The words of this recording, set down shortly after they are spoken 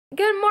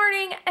Good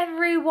morning,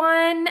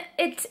 everyone.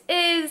 It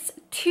is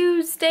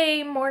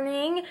Tuesday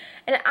morning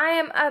and I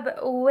am up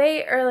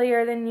way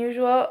earlier than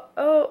usual.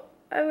 Oh,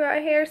 I've got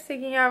hair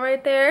sticking out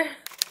right there.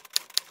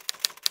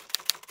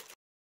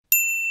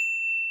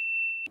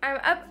 I'm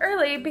up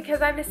early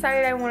because I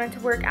decided I wanted to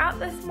work out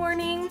this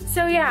morning.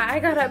 So yeah, I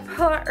got up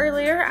a lot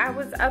earlier. I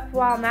was up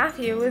while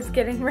Matthew was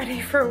getting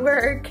ready for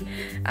work.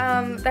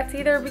 That's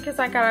either because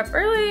I got up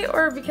early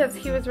or because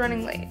he was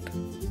running late.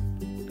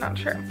 Not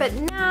sure. But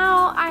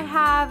now I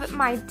have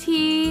my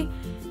tea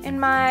and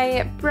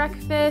my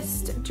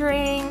breakfast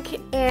drink,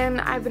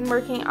 and I've been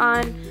working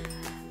on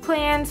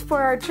plans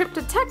for our trip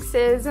to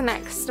Texas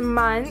next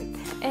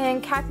month,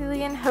 and Kathy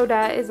Lee and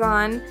Hoda is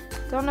on.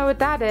 Don't know what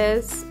that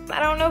is. I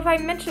don't know if I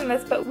mentioned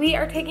this, but we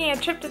are taking a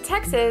trip to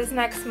Texas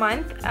next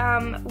month.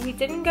 We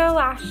didn't go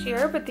last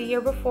year, but the year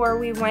before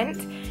we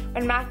went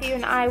when Matthew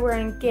and I were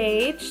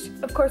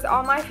engaged. Of course,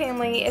 all my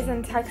family is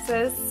in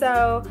Texas,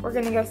 so we're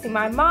gonna go see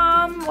my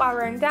mom while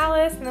we're in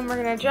Dallas, and then we're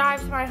gonna drive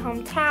to my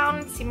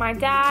hometown and see my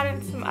dad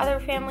and some other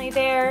family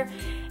there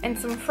and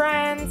some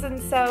friends.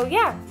 And so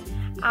yeah,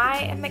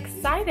 I am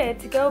excited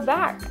to go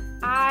back.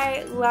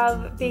 I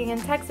love being in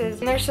Texas,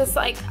 and there's just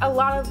like a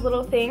lot of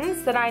little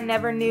things that I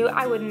never knew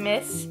I would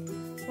miss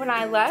when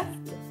I left.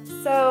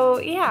 So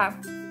yeah,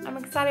 I'm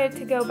excited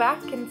to go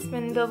back and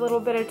spend a little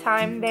bit of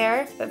time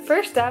there. But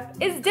first up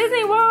is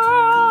Disney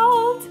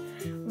World!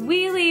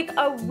 We leave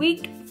a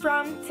week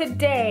from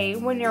today.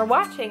 When you're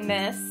watching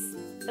this,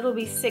 it'll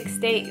be 6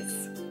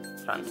 days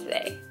from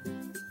today.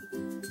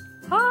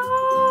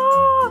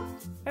 Ah!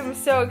 I'm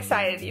so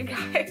excited, you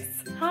guys.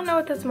 I don't know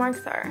what those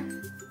marks are.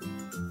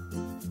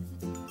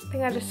 I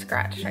think I just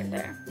scratched right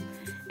there.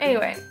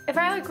 Anyway, if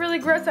I look really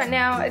gross right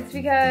now, it's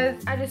because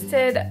I just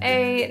did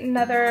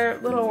another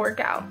little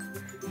workout.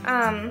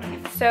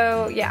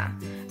 So yeah.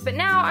 But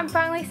now I'm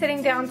finally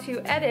sitting down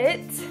to edit,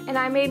 and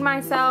I made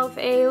myself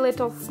a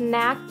little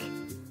snack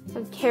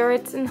of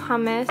carrots and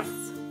hummus.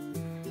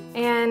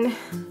 And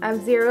I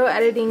have 0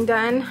 editing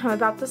done. I'm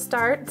about to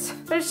start.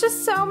 But it's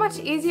just so much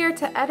easier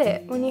to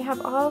edit when you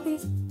have all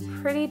these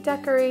pretty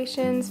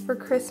decorations for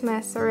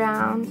Christmas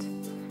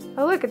around.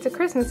 Oh look, it's a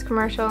Christmas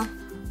commercial.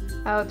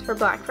 Oh, it's for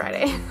Black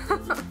Friday.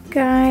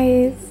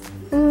 Guys,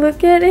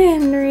 look at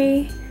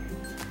Henry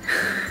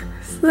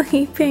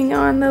sleeping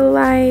on the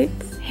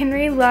lights.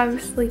 Henry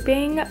loves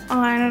sleeping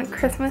on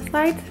Christmas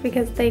lights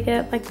because they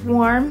get like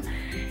warm,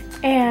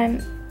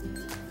 and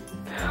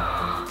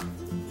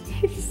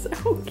he's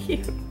so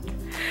cute.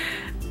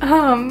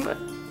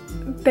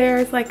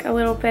 There's like a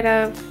little bit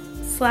of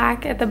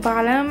slack at the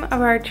bottom of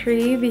our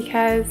tree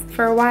because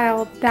for a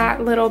while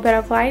that little bit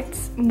of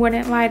lights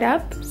wouldn't light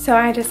up, so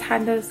I just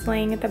had those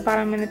laying at the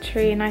bottom of the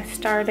tree, and I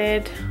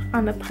started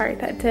on the part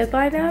that did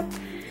light up,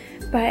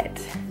 but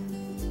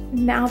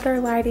now they're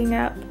lighting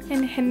up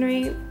and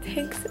Henry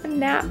takes a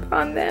nap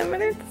on them,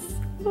 and it's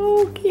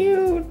so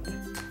cute.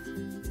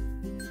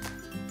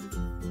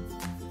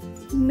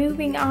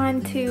 Moving on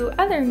to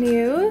other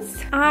news,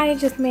 I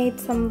just made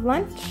some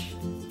lunch.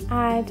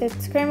 I did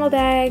scrambled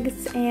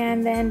eggs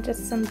and then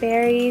just some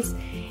berries,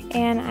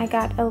 and I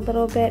got a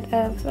little bit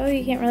of, oh,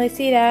 you can't really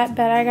see that,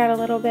 but I got a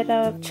little bit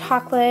of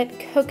chocolate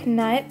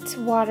coconut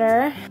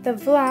water. The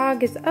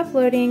vlog is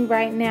uploading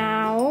right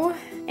now,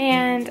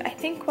 and I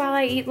think while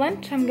I eat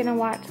lunch I'm gonna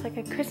watch like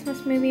a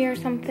Christmas movie or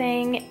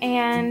something,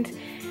 and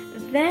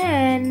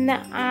then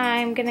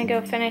I'm gonna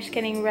go finish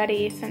getting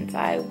ready since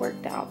I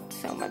worked out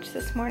so much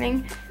this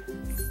morning.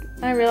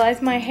 I realize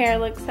my hair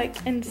looks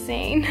like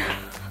insane.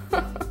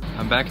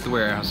 I'm back at the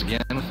warehouse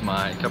again with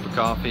my cup of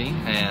coffee,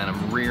 and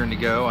I'm rearing to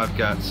go. I've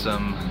got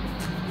some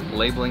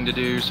labeling to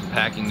do, some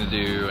packing to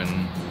do, and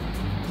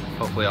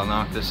hopefully I'll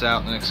knock this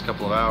out in the next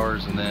couple of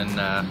hours, and then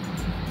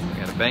we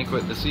got a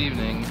banquet this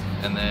evening,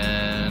 and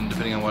then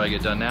depending on what I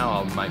get done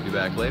now, I might be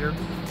back later.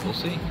 We'll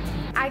see.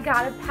 I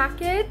got a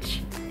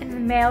package in the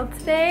mail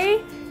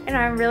today, and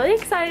I'm really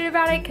excited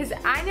about it because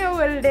I know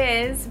what it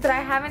is, but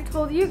I haven't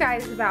told you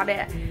guys about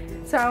it.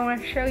 So I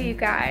want to show you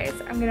guys.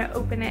 I'm gonna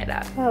open it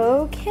up.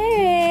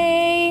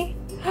 Okay.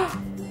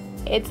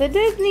 It's a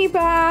Disney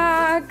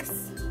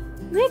box.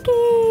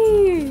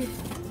 Mickey.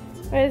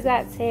 What does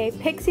that say?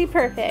 Pixie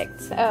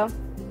Perfect. Oh,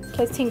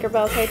 because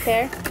Tinkerbell's right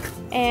there.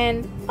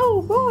 And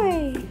oh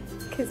boy,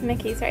 because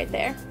Mickey's right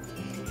there.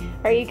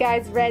 Are you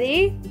guys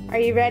ready? Are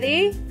you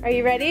ready? Are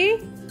you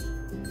ready?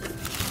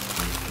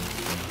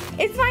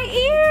 It's my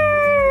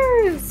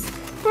ears!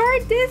 For our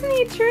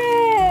Disney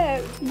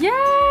trip!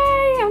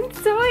 Yay! I'm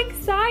so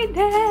excited!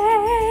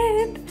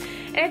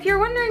 And if you're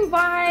wondering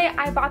why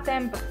I bought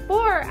them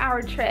before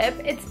our trip,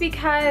 it's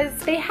because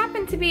they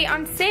happened to be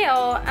on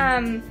sale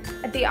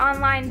at the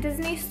online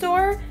Disney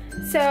store.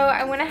 So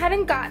I went ahead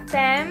and got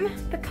them.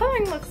 The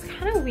coloring looks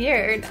kind of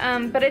weird,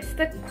 but it's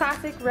the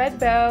classic red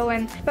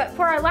bow. But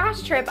for our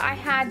last trip, I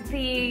had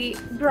the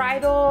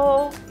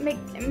bridal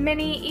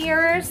mini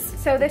ears.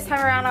 So this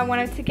time around, I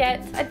wanted to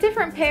get a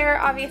different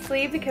pair,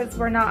 obviously, because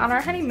we're not on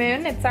our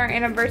honeymoon. It's our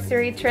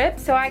anniversary trip.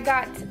 So I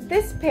got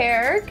this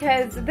pair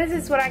because this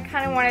is what I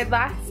kind of wanted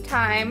last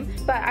time,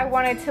 but I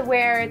wanted to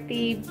wear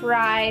the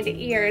bride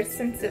ears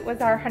since it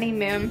was our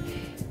honeymoon.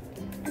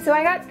 So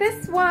I got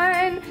this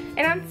one, and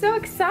I'm so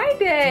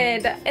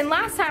excited. And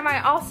last time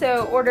I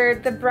also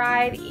ordered the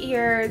bride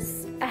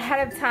ears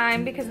ahead of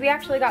time because we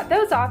actually got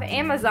those off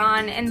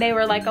Amazon, and they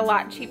were like a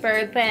lot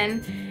cheaper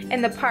than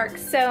in the park.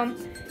 So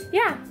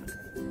yeah,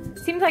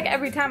 seems like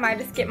every time I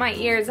just get my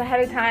ears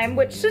ahead of time,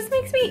 which just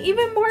makes me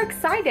even more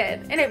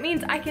excited. And it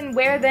means I can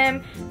wear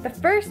them the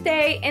first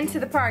day into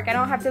the park. I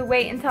don't have to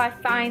wait until I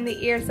find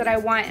the ears that I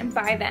want and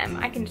buy them.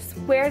 I can just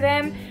wear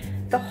them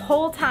the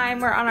whole time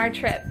we're on our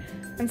trip.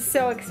 I'm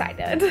so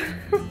excited.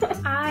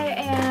 I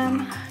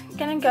am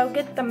gonna go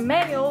get the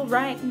mail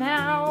right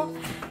now,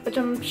 which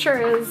I'm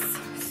sure is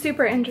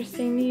super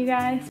interesting to you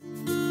guys.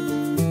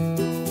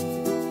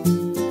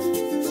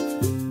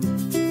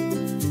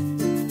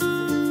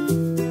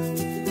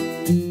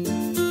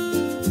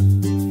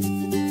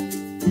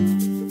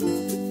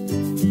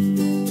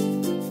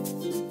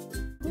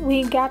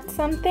 We got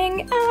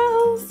something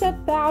else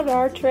about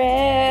our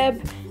trip.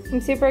 I'm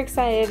super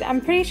excited.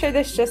 I'm pretty sure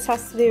this just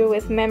has to do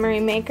with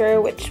Memory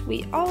Maker, which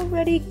we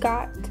already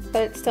got,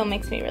 but it still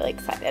makes me really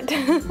excited.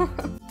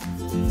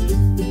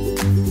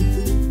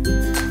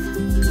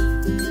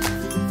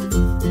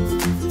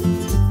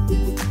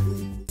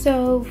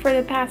 So for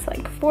the past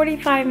like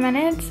 45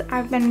 minutes,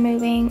 I've been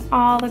moving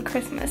all the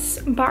Christmas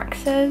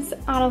boxes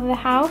out of the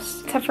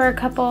house, except for a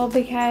couple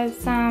because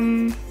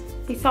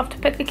we still have to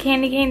put the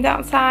candy canes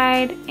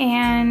outside,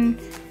 and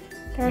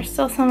there are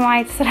still some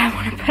lights that I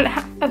want to put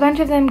out. A bunch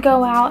of them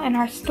go out in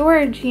our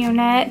storage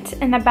unit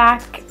in the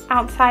back,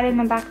 outside in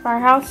the back of our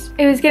house.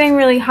 It was getting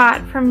really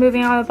hot from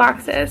moving all the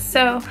boxes,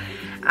 so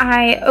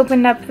I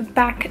opened up the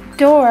back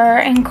door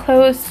and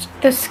closed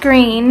the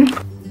screen.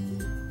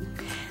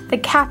 The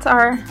cats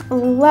are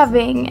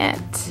loving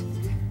it.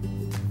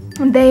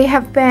 They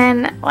have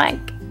been like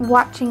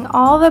watching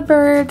all the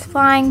birds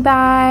flying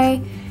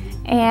by,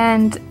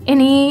 and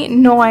any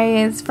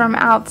noise from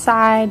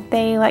outside,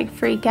 they like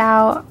freak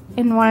out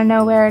and want to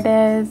know where it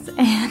is,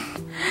 and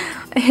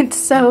it's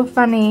so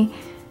funny.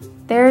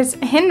 There's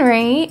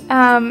Henry.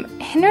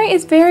 Henry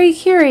is very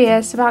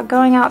curious about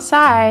going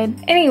outside.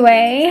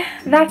 Anyway,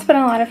 that's been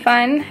a lot of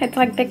fun. It's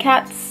like the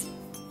cats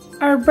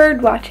are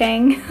bird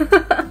watching.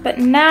 But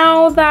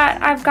now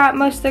that I've got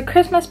most of the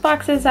Christmas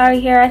boxes out of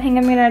here, I think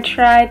I'm gonna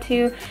try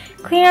to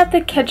clean up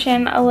the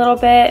kitchen a little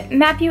bit.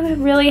 Matthew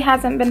really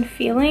hasn't been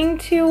feeling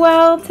too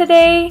well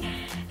today,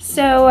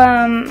 so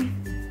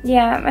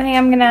yeah, I think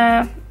I'm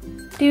gonna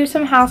do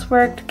some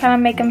housework to kind of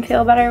make him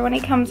feel better when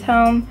he comes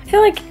home. I feel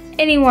like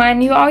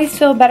anyone, you always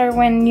feel better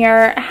when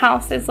your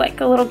house is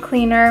like a little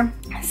cleaner.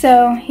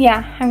 So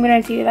yeah, I'm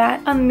gonna do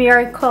that. A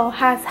miracle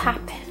has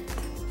happened.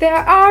 There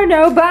are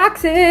no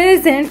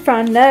boxes in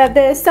front of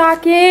the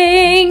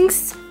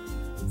stockings.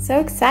 So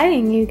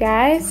exciting, you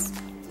guys.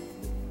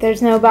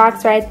 There's no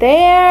box right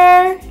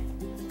there.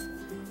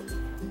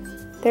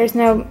 There's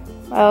no,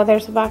 oh,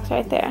 there's a box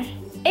right there.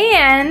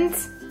 And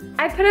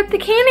I put up the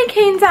candy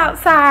canes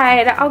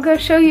outside. I'll go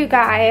show you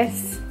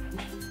guys.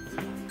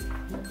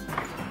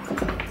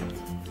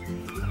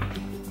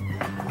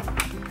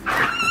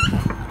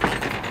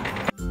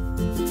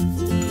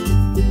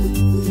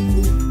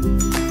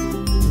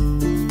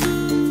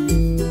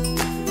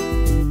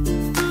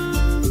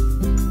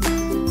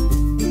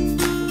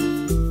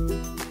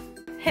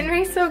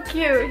 Henry's so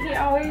cute. He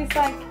always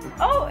like,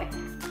 oh,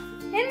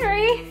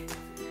 Henry.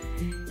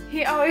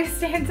 He always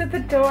stands at the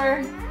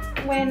door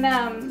when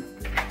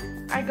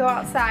I go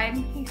outside.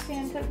 He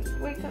stands up,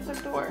 waits at the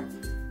door.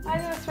 I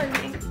know it's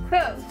working.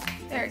 Close.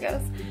 There it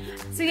goes.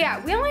 So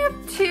yeah, we only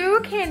have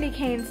 2 candy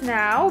canes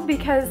now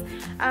because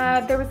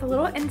there was a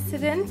little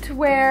incident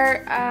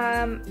where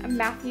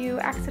Matthew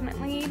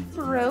accidentally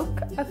broke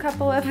a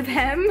couple of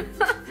them.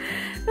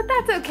 But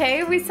that's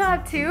okay. We still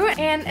have 2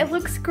 and it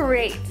looks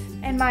great,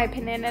 in my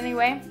opinion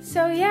anyway.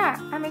 So yeah,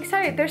 I'm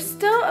excited. There's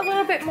still a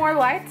little bit more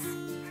lights.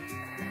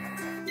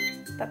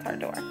 That's our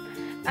door.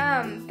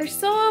 There's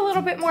still a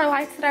little bit more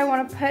lights that I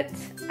want to put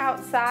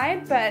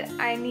outside, but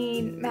I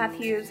need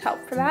Matthew's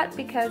help for that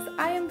because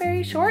I am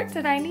very short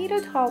and I need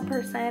a tall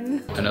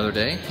person. Another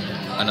day,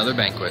 another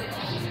banquet.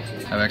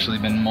 I've actually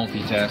been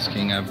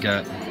multitasking. I've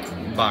got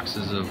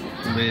boxes of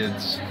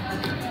lids,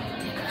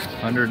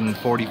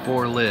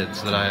 144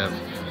 lids that I have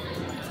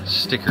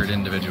stickered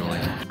individually.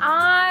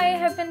 I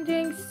have been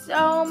doing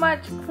so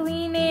much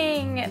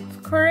cleaning. It's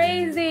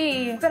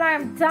crazy. But I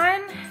am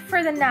done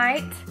for the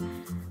night.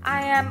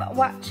 I am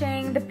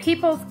watching The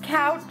People's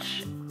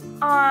Couch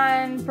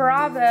on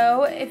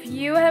Bravo. If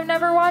you have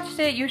never watched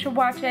it, you should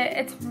watch it.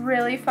 It's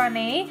really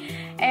funny.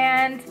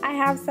 And I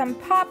have some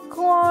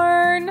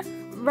popcorn,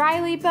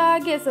 Riley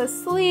Bug is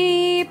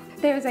asleep.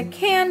 There's a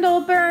candle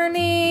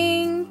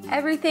burning.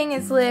 Everything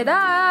is lit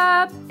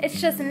up.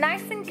 It's just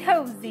nice and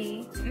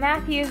cozy.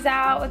 Matthew's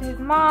out with his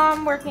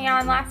mom working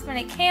on last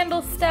minute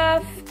candle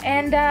stuff.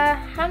 And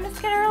I'm just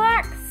gonna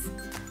relax.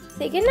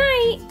 Say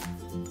goodnight.